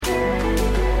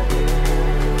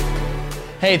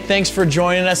Hey, thanks for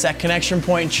joining us at Connection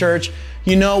Point Church.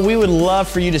 You know, we would love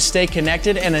for you to stay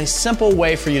connected, and a simple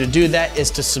way for you to do that is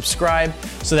to subscribe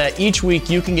so that each week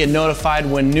you can get notified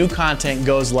when new content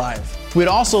goes live. We'd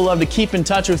also love to keep in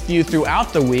touch with you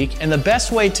throughout the week, and the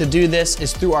best way to do this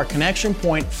is through our Connection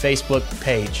Point Facebook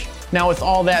page. Now, with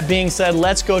all that being said,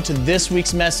 let's go to this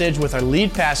week's message with our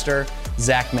lead pastor,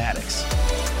 Zach Maddox.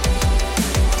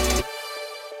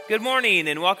 Good morning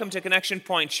and welcome to Connection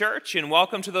Point Church, and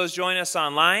welcome to those joining us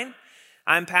online.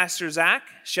 I'm Pastor Zach.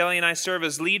 Shelley and I serve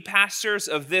as lead pastors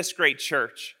of this great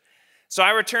church. So I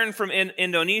returned from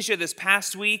Indonesia this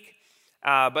past week,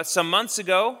 but some months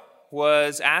ago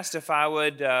was asked if I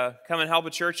would come and help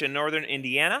a church in northern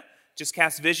Indiana, just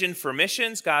cast vision for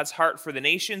missions, God's heart for the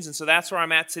nations, and so that's where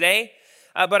I'm at today.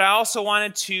 But I also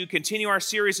wanted to continue our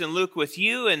series in Luke with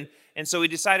you, and so we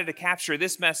decided to capture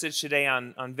this message today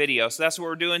on video. So that's what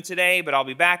we're doing today, but I'll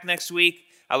be back next week.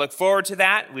 I look forward to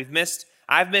that.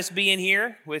 I've missed being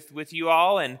here with you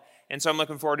all, and so I'm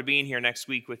looking forward to being here next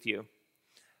week with you.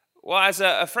 Well, as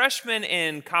a freshman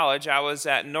in college, I was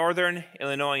at Northern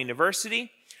Illinois University,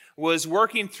 was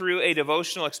working through a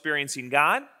devotional Experiencing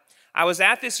God. I was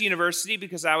at this university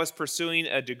because I was pursuing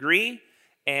a degree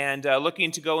and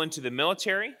looking to go into the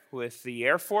military with the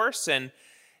Air Force, and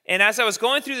as I was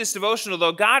going through this devotional,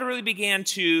 though, God really began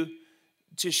to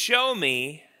show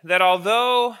me that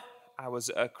although I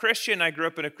was a Christian, I grew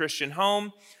up in a Christian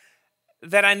home,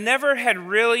 that I never had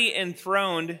really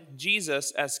enthroned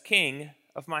Jesus as king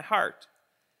of my heart.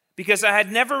 Because I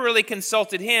had never really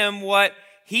consulted him what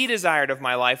he desired of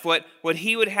my life, what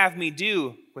he would have me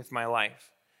do with my life.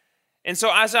 And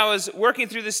so as I was working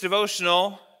through this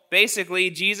devotional, basically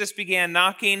Jesus began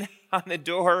knocking on the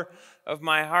door of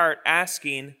my heart,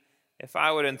 asking if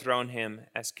I would enthrone him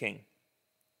as king.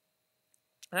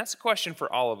 And that's a question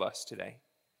for all of us today.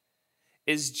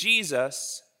 Is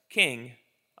Jesus king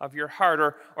of your heart?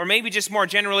 Or maybe just more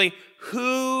generally,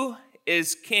 who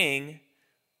is king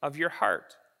of your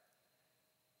heart?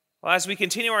 Well, as we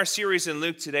continue our series in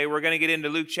Luke today, we're going to get into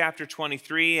Luke chapter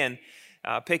 23 and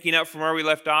picking up from where we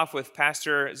left off with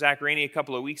Pastor Zach Rainey a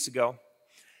couple of weeks ago.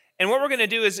 And what we're going to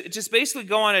do is just basically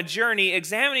go on a journey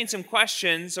examining some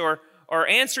questions or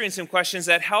answering some questions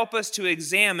that help us to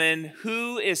examine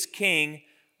who is king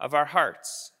of our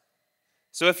hearts.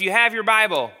 So if you have your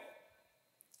Bible,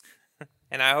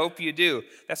 and I hope you do,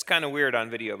 that's kind of weird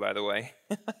on video, by the way.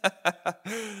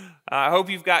 I hope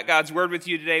you've got God's Word with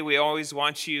you today. We always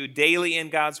want you daily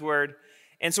in God's Word.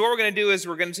 And so what we're going to do is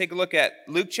we're going to take a look at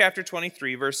Luke chapter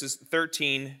 23, verses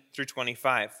 13 through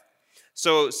 25.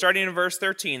 So starting in verse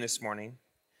 13 this morning,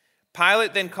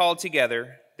 Pilate then called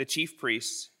together the chief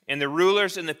priests and the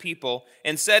rulers and the people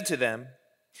and said to them,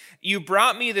 "You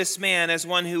brought me this man as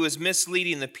one who was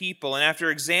misleading the people, and after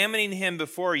examining him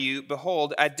before you,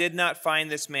 behold, I did not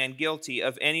find this man guilty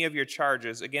of any of your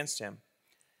charges against him.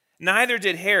 Neither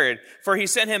did Herod, for he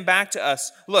sent him back to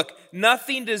us. Look,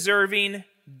 nothing deserving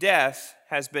death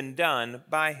has been done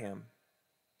by him.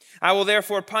 I will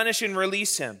therefore punish and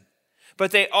release him."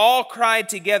 But they all cried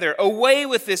together, "Away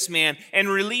with this man, and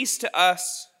release to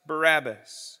us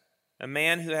Barabbas," a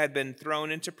man who had been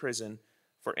thrown into prison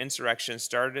for insurrection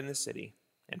started in the city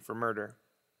and for murder.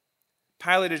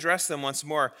 Pilate addressed them once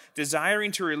more,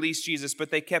 desiring to release Jesus,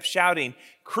 but they kept shouting,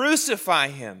 "Crucify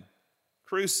him!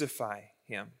 Crucify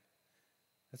him!"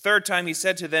 The third time he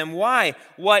said to them, "Why?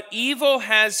 What evil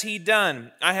has he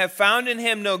done? I have found in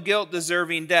him no guilt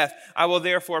deserving death. I will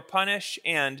therefore punish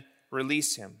and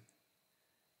release him."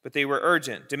 But they were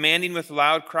urgent, demanding with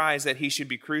loud cries that he should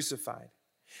be crucified.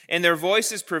 And their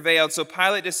voices prevailed, so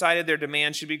Pilate decided their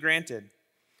demand should be granted.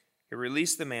 He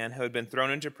released the man who had been thrown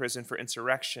into prison for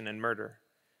insurrection and murder,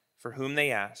 for whom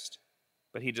they asked,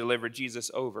 but he delivered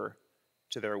Jesus over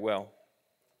to their will.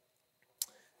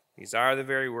 These are the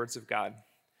very words of God,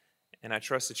 and I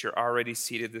trust that you're already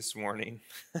seated this morning.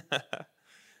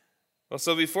 Well,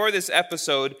 so before this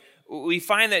episode, we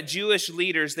find that Jewish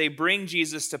leaders, they bring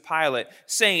Jesus to Pilate,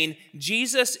 saying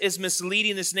Jesus is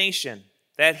misleading this nation,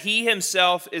 that he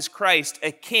himself is Christ,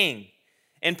 a king.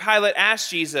 And Pilate asked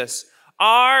Jesus,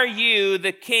 "Are you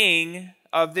the king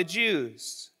of the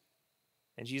Jews?"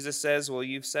 And Jesus says, "Well,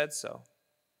 you've said so."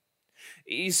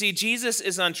 You see, Jesus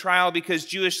is on trial because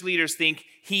Jewish leaders think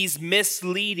he's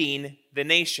misleading the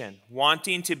nation,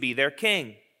 wanting to be their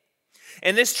king.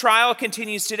 And this trial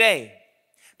continues today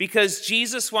because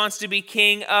Jesus wants to be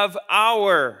king of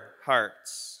our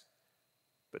hearts.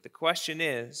 But the question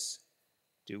is,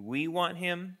 do we want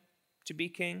him to be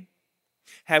king?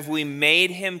 Have we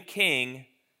made him king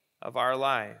of our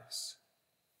lives?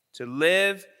 To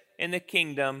live in the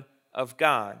kingdom of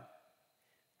God,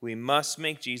 we must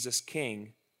make Jesus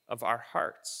king of our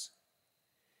hearts.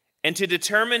 And to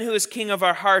determine who is king of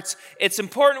our hearts, it's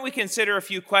important we consider a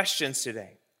few questions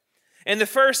today. And the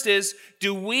first is,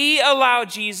 do we allow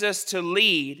Jesus to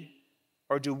lead,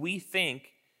 or do we think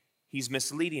he's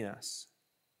misleading us?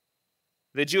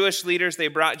 The Jewish leaders, they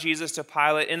brought Jesus to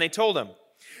Pilate and they told him,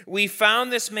 "We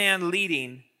found this man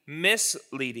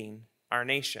misleading our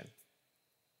nation."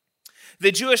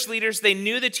 The Jewish leaders, they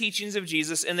knew the teachings of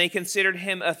Jesus and they considered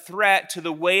him a threat to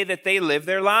the way that they live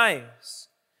their lives.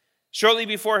 Shortly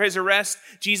before his arrest,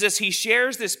 Jesus, he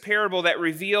shares this parable that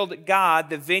revealed God,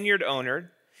 the vineyard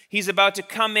owner. He's about to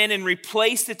come in and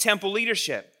replace the temple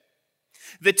leadership.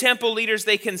 The temple leaders,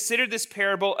 they considered this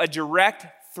parable a direct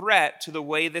threat to the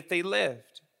way that they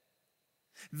lived.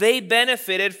 They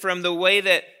benefited from the way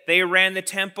that they ran the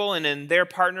temple and in their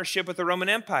partnership with the Roman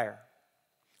Empire.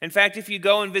 In fact, if you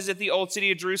go and visit the old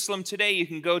city of Jerusalem today, you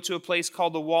can go to a place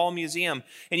called the Wall Museum,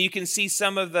 and you can see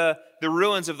some of the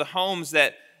ruins of the homes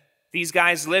that these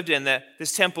guys lived in,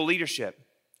 this temple leadership.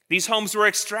 These homes were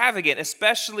extravagant,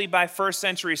 especially by first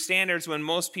century standards when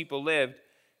most people lived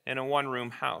in a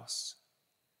one-room house.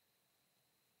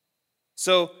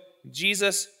 So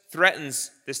Jesus threatens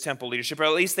this temple leadership, or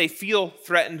at least they feel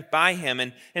threatened by him.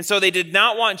 And so they did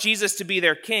not want Jesus to be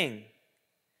their king.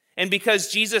 And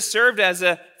because Jesus served as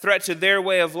a threat to their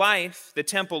way of life, the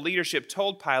temple leadership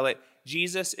told Pilate,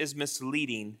 Jesus is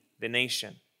misleading the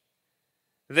nation.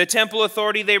 The temple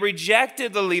authority, they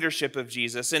rejected the leadership of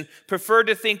Jesus and preferred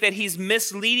to think that he's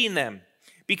misleading them,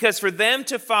 because for them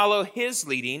to follow his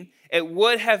leading, it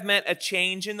would have meant a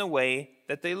change in the way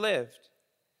that they lived.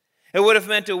 It would have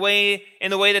meant a way in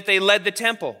the way that they led the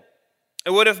temple.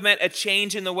 It would have meant a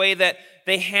change in the way that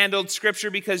they handled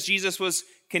Scripture, because Jesus was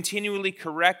continually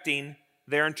correcting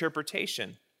their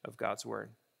interpretation of God's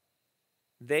word.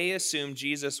 They assumed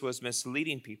Jesus was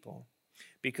misleading people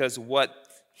because what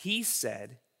he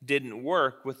said didn't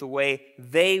work with the way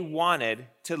they wanted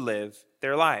to live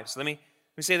their lives. Let me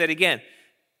say that again.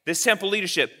 This temple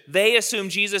leadership, they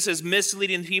assumed Jesus is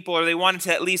misleading people, or they wanted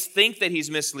to at least think that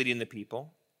he's misleading the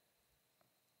people,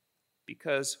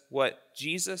 because what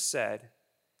Jesus said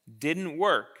didn't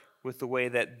work with the way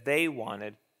that they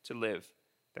wanted to live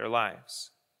their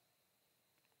lives.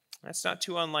 That's not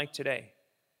too unlike today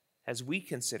as we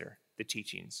consider the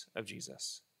teachings of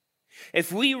Jesus.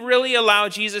 If we really allow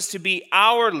Jesus to be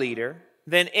our leader,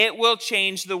 then it will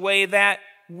change the way that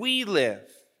we live.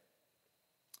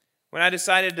 When I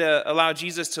decided to allow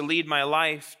Jesus to lead my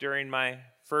life during my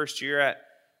first year at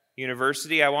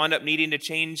university, I wound up needing to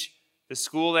change the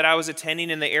school that I was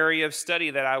attending and the area of study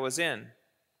that I was in.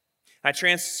 I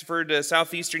transferred to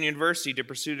Southeastern University to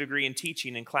pursue a degree in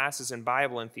teaching and classes in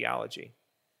Bible and theology.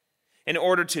 In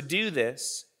order to do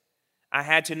this, I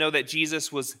had to know that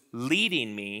Jesus was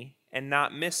leading me and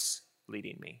not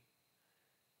misleading me.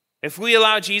 If we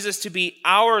allow Jesus to be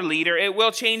our leader, it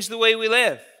will change the way we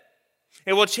live.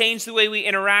 It will change the way we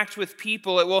interact with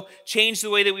people. It will change the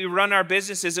way that we run our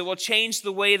businesses. It will change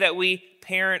the way that we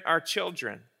parent our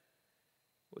children.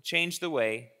 It will change the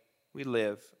way we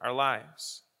live our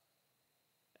lives.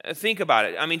 Think about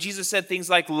it. I mean, Jesus said things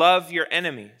like, love your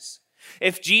enemies.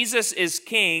 If Jesus is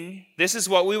king, this is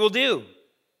what we will do.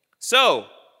 So,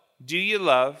 do you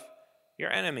love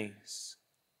your enemies?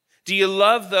 Do you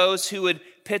love those who would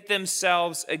pit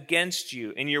themselves against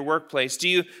you in your workplace? Do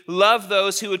you love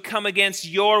those who would come against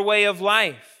your way of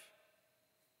life?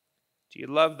 Do you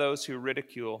love those who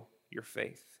ridicule your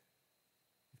faith?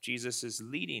 If Jesus is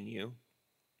leading you,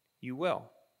 you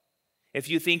will. If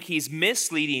you think he's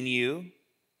misleading you,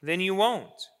 then you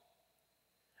won't.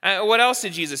 What else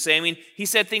did Jesus say? I mean, he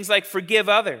said things like, forgive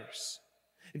others.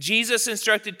 Jesus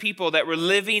instructed people that were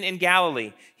living in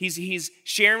Galilee. He's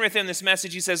sharing with them this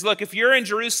message. He says, look, if you're in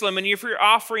Jerusalem and if you're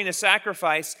offering a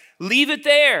sacrifice, leave it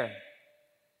there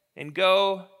and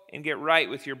go and get right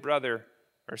with your brother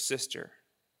or sister.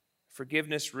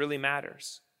 Forgiveness really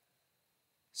matters.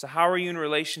 So how are you in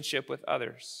relationship with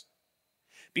others?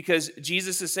 Because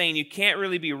Jesus is saying you can't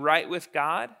really be right with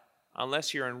God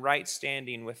unless you're in right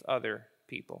standing with other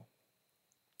people.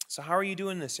 So how are you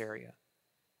doing in this area?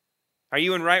 Are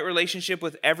you in right relationship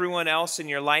with everyone else in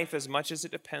your life as much as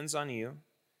it depends on you?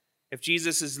 If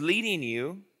Jesus is leading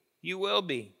you, you will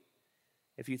be.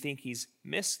 If you think he's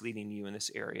misleading you in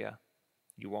this area,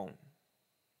 you won't.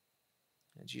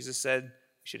 And Jesus said we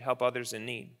should help others in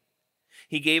need.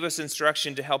 He gave us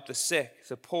instruction to help the sick,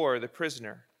 the poor, the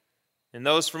prisoner, and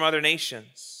those from other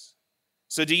nations.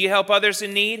 So do you help others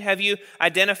in need? Have you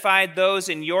identified those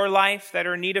in your life that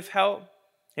are in need of help?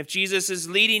 If Jesus is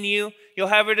leading you, you'll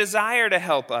have a desire to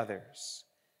help others.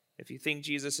 If you think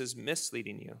Jesus is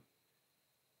misleading you,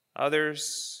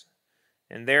 others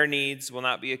and their needs will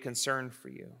not be a concern for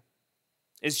you?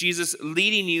 Is Jesus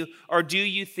leading you, or do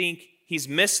you think he's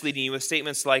misleading you with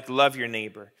statements like, love your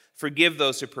neighbor, forgive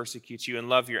those who persecute you, and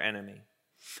love your enemy?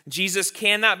 Jesus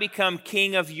cannot become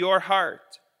king of your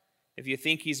heart if you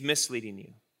think he's misleading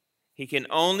you. He can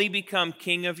only become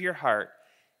king of your heart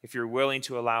if you're willing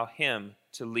to allow him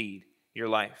to lead your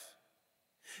life.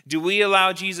 Do we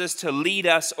allow Jesus to lead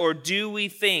us, or do we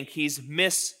think he's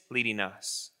misleading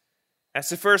us? That's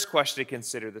the first question to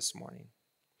consider this morning.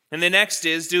 And the next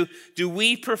is, do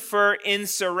we prefer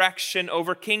insurrection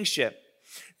over kingship?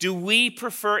 Do we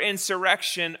prefer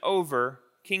insurrection over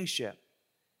kingship?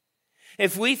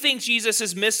 If we think Jesus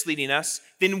is misleading us,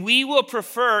 then we will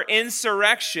prefer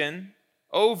insurrection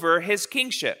over his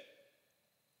kingship.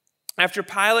 After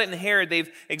Pilate and Herod,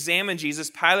 they've examined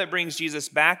Jesus. Pilate brings Jesus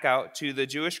back out to the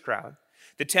Jewish crowd,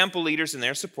 the temple leaders and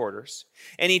their supporters,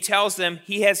 and he tells them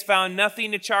he has found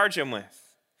nothing to charge him with.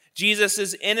 Jesus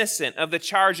is innocent of the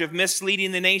charge of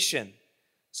misleading the nation.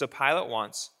 So Pilate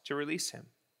wants to release him.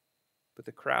 But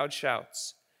the crowd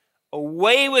shouts,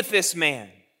 "Away with this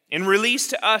man, and release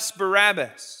to us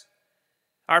Barabbas."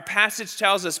 Our passage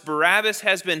tells us Barabbas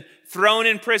has been thrown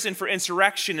in prison for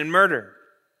insurrection and murder.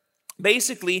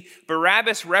 Basically,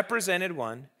 Barabbas represented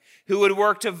one who would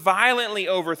work to violently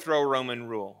overthrow Roman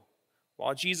rule,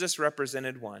 while Jesus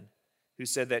represented one who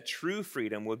said that true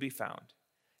freedom would be found,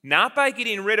 not by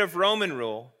getting rid of Roman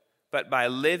rule, but by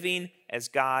living as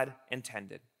God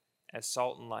intended, as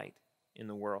salt and light in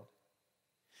the world.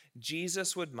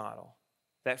 Jesus would model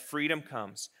that freedom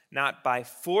comes not by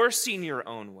forcing your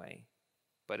own way,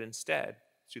 but instead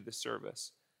through the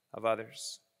service of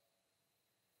others.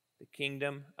 The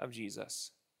kingdom of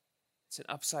Jesus, it's an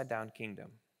upside-down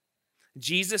kingdom.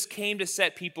 Jesus came to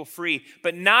set people free,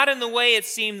 but not in the way it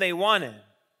seemed they wanted.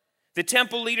 The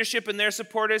temple leadership and their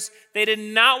supporters, they did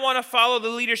not want to follow the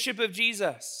leadership of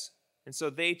Jesus. And so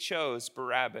they chose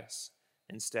Barabbas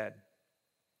instead.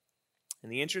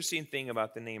 And the interesting thing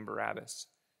about the name Barabbas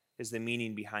is the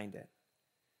meaning behind it.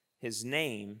 His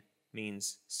name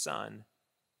means son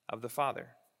of the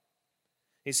Father.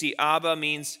 You see, Abba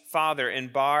means father,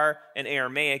 and Bar in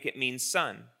Aramaic, it means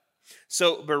son.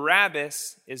 So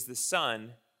Barabbas is the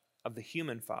son of the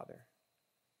human father.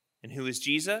 And who is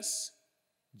Jesus?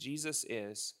 Jesus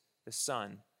is the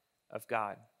Son of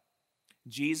God.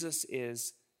 Jesus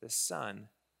is the Son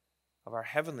of our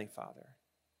Heavenly Father.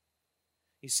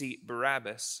 You see,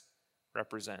 Barabbas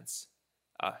represents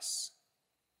us.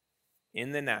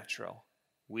 In the natural,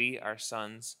 we are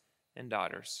sons and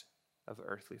daughters of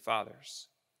earthly fathers.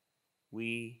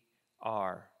 We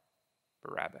are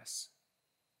Barabbas.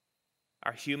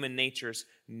 Our human natures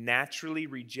naturally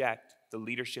reject the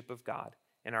leadership of God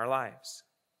in our lives.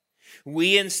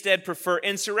 We instead prefer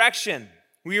insurrection.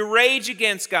 We rage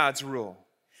against God's rule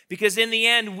because in the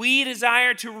end, we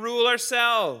desire to rule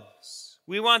ourselves.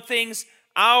 We want things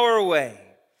our way.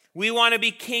 We want to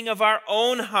be king of our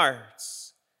own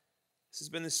hearts. This has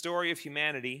been the story of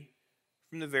humanity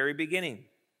from the very beginning.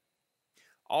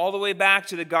 All the way back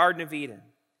to the Garden of Eden.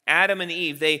 Adam and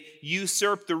Eve, they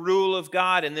usurped the rule of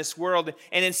God in this world.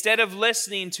 And instead of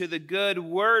listening to the good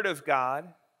word of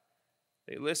God,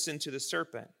 they listened to the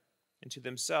serpent and to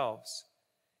themselves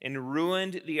and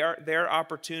ruined their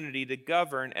opportunity to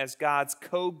govern as God's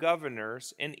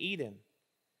co-governors in Eden.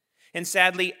 And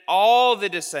sadly, all the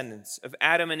descendants of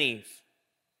Adam and Eve,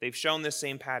 they've shown this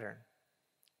same pattern.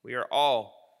 We are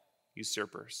all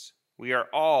usurpers. We are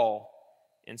all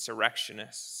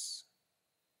insurrectionists.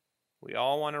 We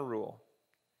all want to rule,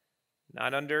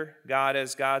 not under God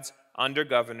as God's under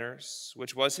governors,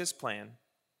 which was his plan,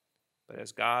 but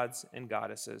as gods and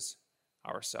goddesses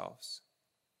ourselves.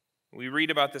 We read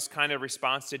about this kind of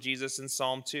response to Jesus in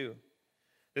Psalm 2.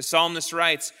 The psalmist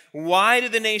writes, "Why do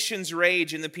the nations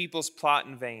rage and the peoples plot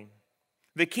in vain?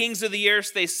 The kings of the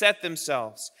earth, they set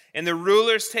themselves, and the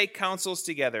rulers take counsels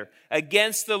together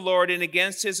against the Lord and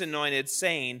against his anointed,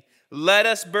 saying, let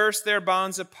us burst their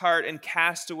bonds apart and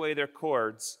cast away their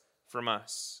cords from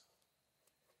us."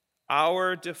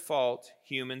 Our default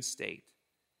human state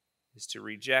is to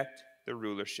reject the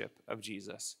rulership of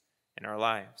Jesus in our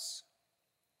lives.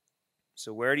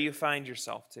 So where do you find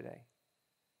yourself today?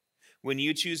 When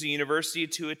you choose a university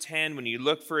to attend, when you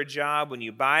look for a job, when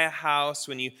you buy a house,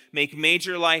 when you make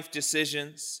major life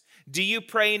decisions, do you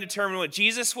pray and determine what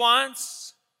Jesus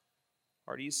wants?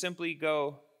 Or do you simply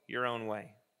go your own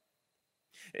way?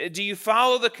 Do you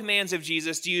follow the commands of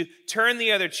Jesus? Do you turn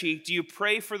the other cheek? Do you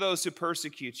pray for those who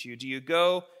persecute you? Do you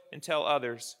go and tell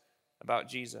others about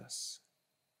Jesus?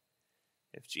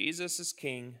 If Jesus is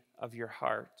king of your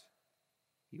heart,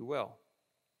 you will.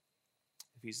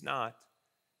 If he's not,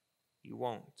 you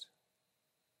won't.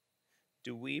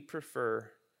 do we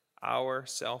prefer our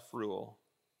self-rule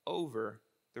over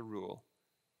the rule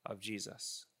of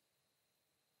Jesus?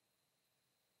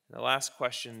 And the last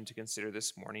question to consider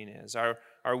this morning is, are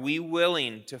we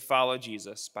willing to follow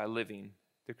Jesus by living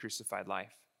the crucified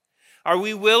life? Are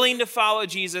we willing to follow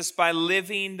Jesus by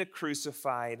living the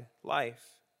crucified life?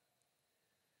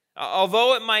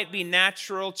 Although it might be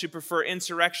natural to prefer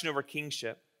insurrection over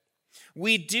kingship,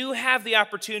 we do have the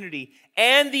opportunity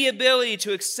and the ability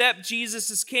to accept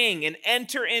Jesus as king and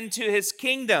enter into his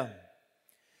kingdom.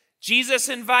 Jesus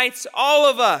invites all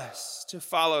of us to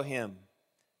follow him,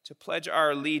 to pledge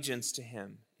our allegiance to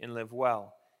him and live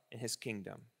well in his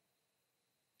kingdom.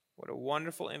 What a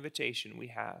wonderful invitation we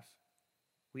have.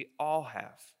 We all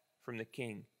have from the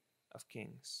King of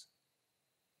Kings.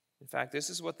 In fact, this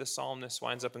is what the psalmist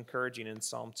winds up encouraging in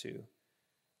Psalm 2.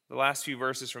 The last few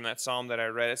verses from that psalm that I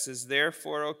read, it says,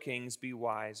 "Therefore, O kings, be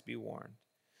wise, be warned.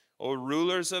 O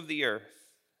rulers of the earth,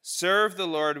 serve the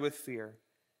Lord with fear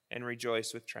and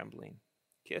rejoice with trembling.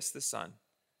 Kiss the Son,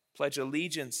 pledge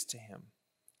allegiance to him,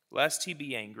 lest he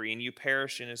be angry and you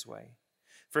perish in his way.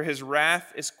 For his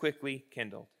wrath is quickly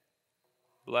kindled.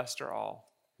 Blessed are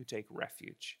all who take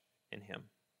refuge in him."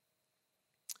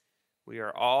 We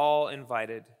are all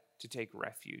invited to take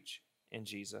refuge in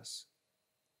Jesus.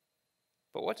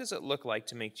 But what does it look like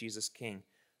to make Jesus king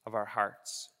of our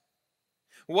hearts?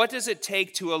 What does it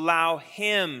take to allow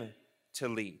him to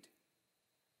lead?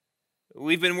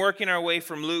 We've been working our way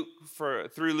through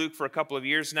Luke for a couple of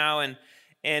years now, and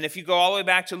if you go all the way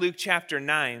back to Luke chapter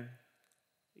 9,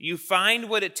 you find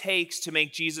what it takes to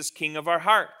make Jesus king of our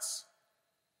hearts.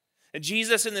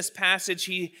 Jesus in this passage,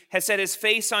 he has set his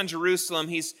face on Jerusalem.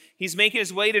 He's making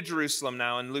his way to Jerusalem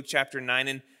now in Luke chapter 9,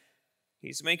 and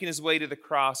he's making his way to the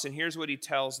cross, and here's what he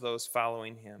tells those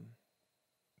following him.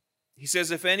 He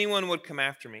says, "If anyone would come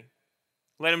after me,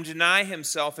 let him deny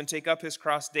himself and take up his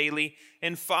cross daily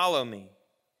and follow me.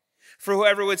 For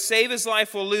whoever would save his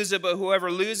life will lose it, but whoever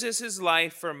loses his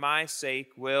life for my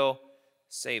sake will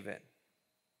save it.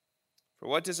 For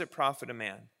what does it profit a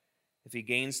man if he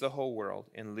gains the whole world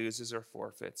and loses or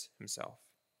forfeits himself?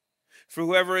 For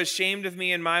whoever is ashamed of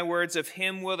me and my words, of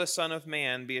him will the Son of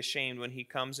Man be ashamed when he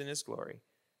comes in his glory,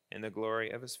 in the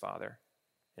glory of his Father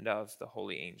and of the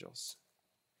holy angels."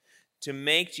 To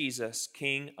make Jesus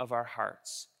king of our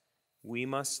hearts, we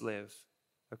must live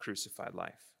a crucified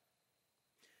life.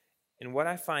 And what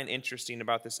I find interesting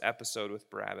about this episode with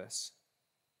Barabbas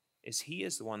is he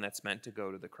is the one that's meant to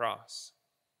go to the cross.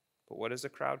 But what does the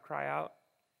crowd cry out?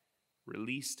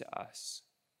 "Release to us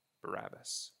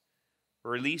Barabbas.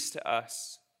 Release to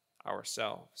us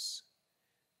ourselves."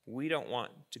 We don't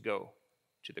want to go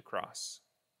to the cross.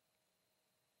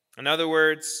 In other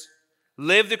words,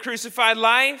 live the crucified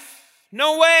life?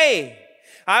 No way.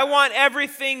 I want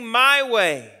everything my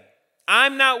way.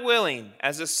 I'm not willing,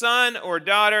 as a son or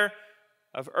daughter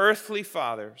of earthly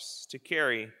fathers, to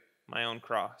carry my own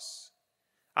cross.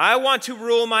 I want to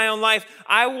rule my own life.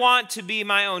 I want to be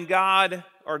my own God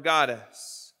or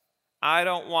goddess. I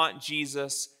don't want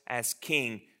Jesus as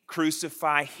king.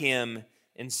 Crucify him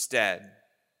instead.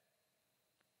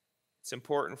 It's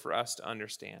important for us to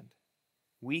understand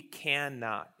we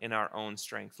cannot, in our own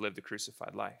strength, live the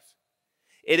crucified life.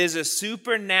 It is a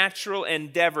supernatural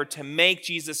endeavor to make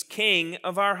Jesus king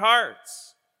of our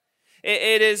hearts.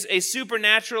 It is a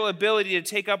supernatural ability to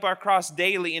take up our cross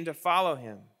daily and to follow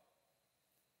him.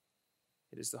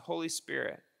 It is the Holy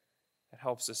Spirit that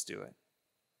helps us do it.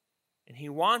 And he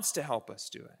wants to help us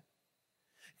do it.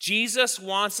 Jesus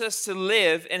wants us to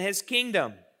live in his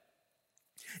kingdom.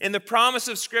 And the promise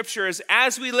of Scripture is,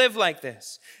 as we live like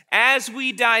this, as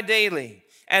we die daily,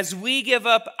 as we give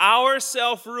up our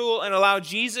self-rule and allow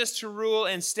Jesus to rule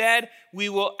instead, we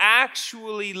will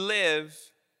actually live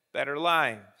better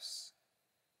lives.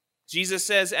 Jesus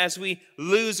says, as we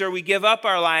lose or we give up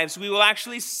our lives, we will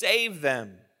actually save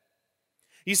them.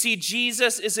 You see,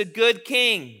 Jesus is a good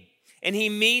king, and he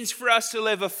means for us to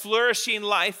live a flourishing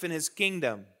life in his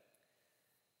kingdom.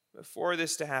 But for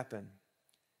this to happen,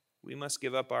 we must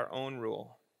give up our own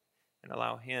rule and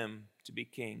allow him to be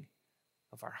king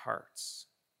of our hearts.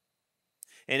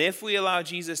 And if we allow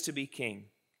Jesus to be king,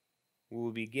 we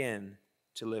will begin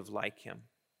to live like him.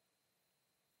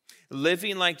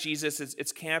 Living like Jesus,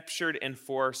 it's captured in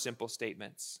 4 simple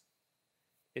statements.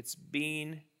 It's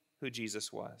being who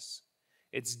Jesus was.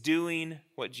 It's doing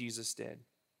what Jesus did.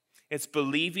 It's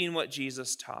believing what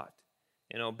Jesus taught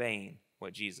and obeying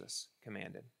what Jesus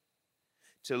commanded.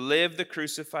 To live the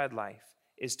crucified life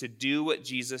is to do what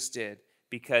Jesus did,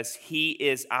 because he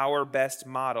is our best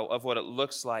model of what it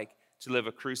looks like to live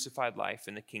a crucified life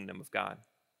in the kingdom of God.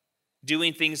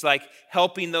 Doing things like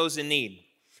helping those in need,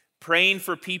 praying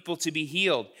for people to be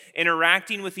healed,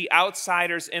 interacting with the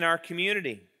outsiders in our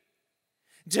community.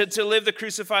 To live the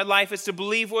crucified life is to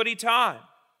believe what he taught.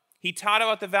 He taught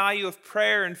about the value of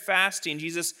prayer and fasting.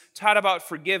 Jesus taught about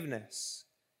forgiveness,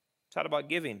 taught about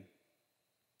giving.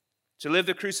 To live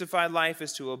the crucified life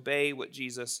is to obey what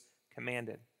Jesus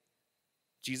commanded.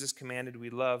 Jesus commanded we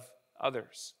love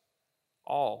others,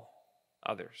 all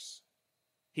others.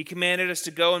 He commanded us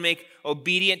to go and make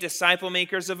obedient disciple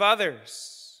makers of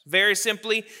others. Very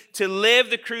simply, to live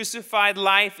the crucified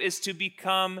life is to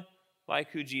become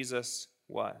like who Jesus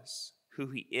was,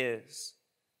 who he is.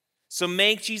 So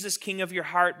make Jesus king of your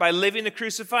heart by living the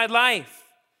crucified life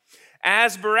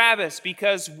as Barabbas,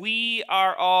 because we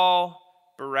are all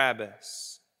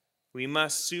Barabbas. We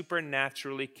must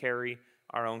supernaturally carry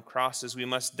our own crosses. We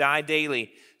must die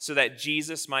daily so that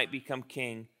Jesus might become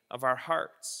king of our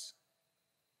hearts.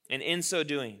 And in so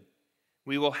doing,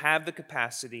 we will have the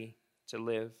capacity to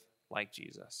live like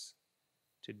Jesus,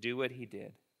 to do what he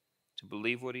did, to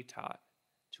believe what he taught,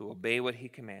 to obey what he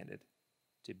commanded,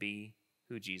 to be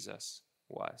who Jesus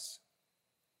was.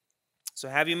 So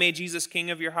have you made Jesus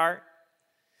king of your heart?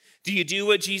 Do you do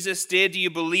what Jesus did? Do you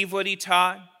believe what he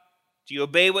taught? Do you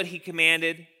obey what he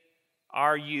commanded?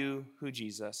 Are you who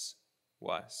Jesus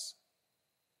was?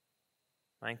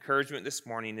 My encouragement this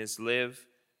morning is live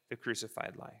the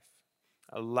crucified life.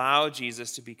 Allow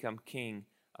Jesus to become king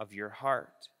of your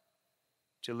heart.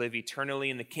 To live eternally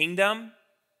in the kingdom,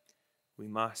 we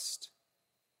must.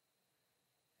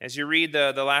 As you read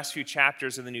the last few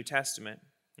chapters of the New Testament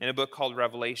in a book called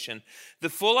Revelation, the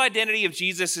full identity of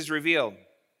Jesus is revealed.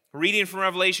 Reading from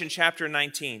Revelation chapter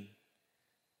 19.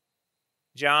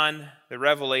 John, the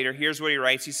Revelator, here's what he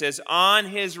writes. He says, on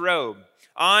his robe,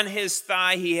 on his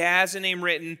thigh, he has a name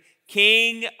written,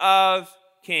 King of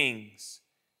Kings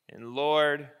and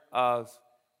Lord of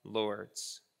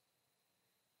Lords.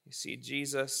 You see,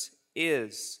 Jesus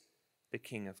is the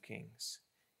King of Kings,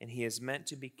 and he is meant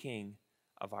to be king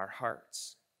of our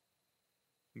hearts.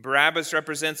 Barabbas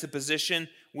represents the position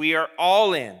we are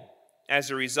all in as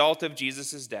a result of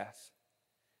Jesus' death.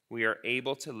 We are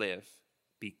able to live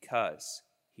because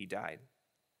he died.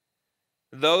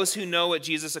 Those who know what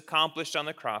Jesus accomplished on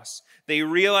the cross, they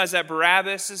realize that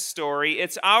Barabbas' story,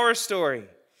 it's our story.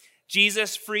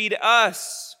 Jesus freed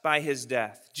us by his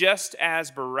death, just as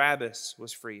Barabbas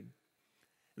was freed.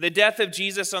 The death of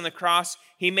Jesus on the cross,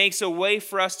 he makes a way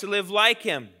for us to live like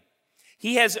him.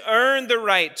 He has earned the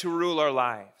right to rule our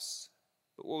lives.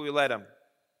 But will we let him?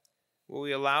 Will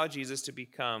we allow Jesus to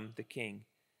become the king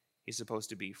he's supposed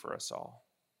to be for us all?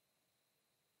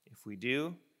 If we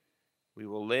do, we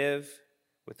will live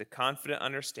with the confident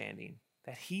understanding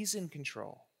that he's in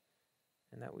control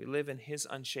and that we live in his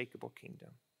unshakable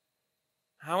kingdom.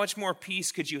 How much more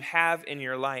peace could you have in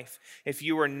your life if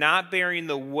you were not bearing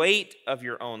the weight of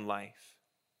your own life,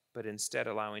 but instead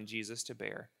allowing Jesus to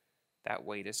bear that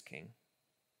weight as king?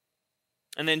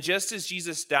 And then just as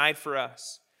Jesus died for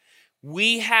us,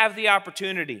 we have the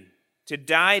opportunity to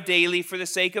die daily for the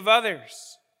sake of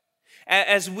others.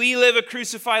 As we live a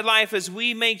crucified life, as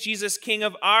we make Jesus king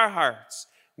of our hearts,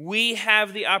 we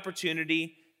have the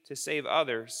opportunity to save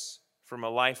others from a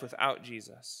life without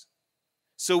Jesus.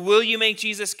 So will you make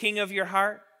Jesus king of your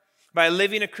heart by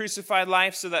living a crucified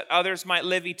life so that others might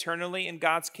live eternally in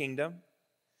God's kingdom?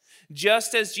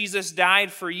 Just as Jesus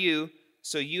died for you,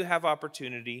 so you have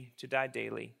opportunity to die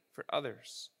daily for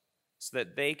others so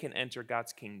that they can enter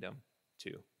God's kingdom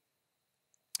too.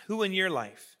 Who in your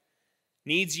life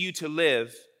needs you to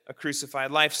live a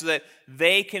crucified life so that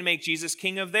they can make Jesus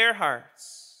king of their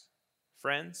hearts?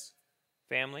 Friends,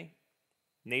 family,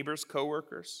 neighbors,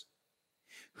 co-workers?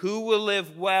 Who will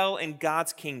live well in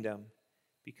God's kingdom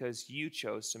because you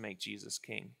chose to make Jesus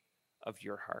king of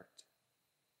your heart?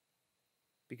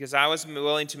 Because I was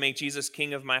willing to make Jesus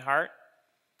king of my heart,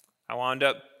 I wound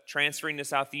up transferring to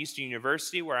Southeastern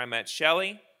University where I met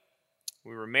Shelley.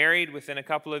 We were married within a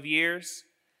couple of years,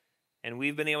 and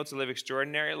we've been able to live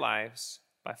extraordinary lives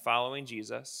by following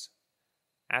Jesus,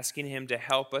 asking him to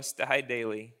help us die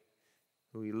daily.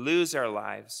 We lose our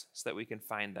lives so that we can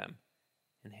find them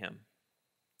in him.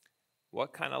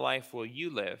 What kind of life will you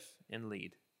live and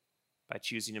lead by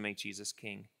choosing to make Jesus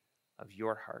king of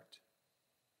your heart?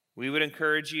 We would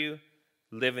encourage you,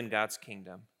 live in God's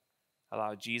kingdom.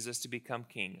 Allow Jesus to become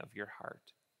king of your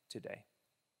heart today.